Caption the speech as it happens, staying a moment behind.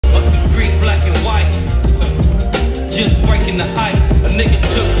just breaking the ice. A nigga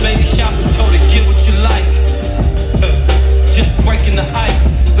took baby shopping, told her get what you like. Just breaking the ice.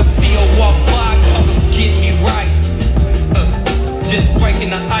 The CEO walked by, told him get me right. Just breaking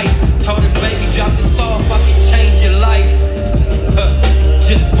the ice. Told him baby drop this off, I can change your life.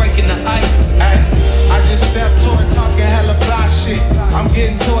 Just breaking the ice. Ay, I just stepped to her talking hella fly shit. I'm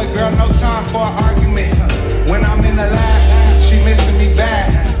getting to it, girl, no time for an argument. When I'm in the lab, she missing me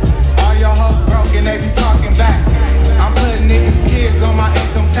bad. All your hoes broken, they be talking back. I'm putting niggas' kids on my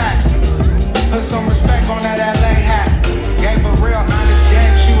income tax. Put some respect on that LA hat. Gave a real honest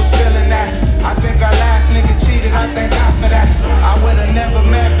game, she was feeling that. I think our last nigga cheated, I thank God for that. I would've never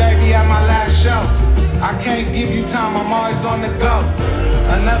met baby at my last show. I can't give you time, I'm always on the go.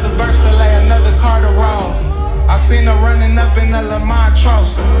 Another verse to lay, another car to roll. I seen her running up in the Lamont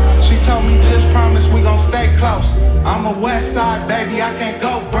Tros. She told me just promise we gon' stay close. I'm a west side baby, I can't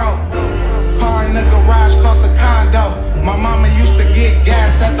go broke. Car in the garage cost a condo. My mama used to get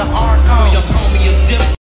gas at the Arco.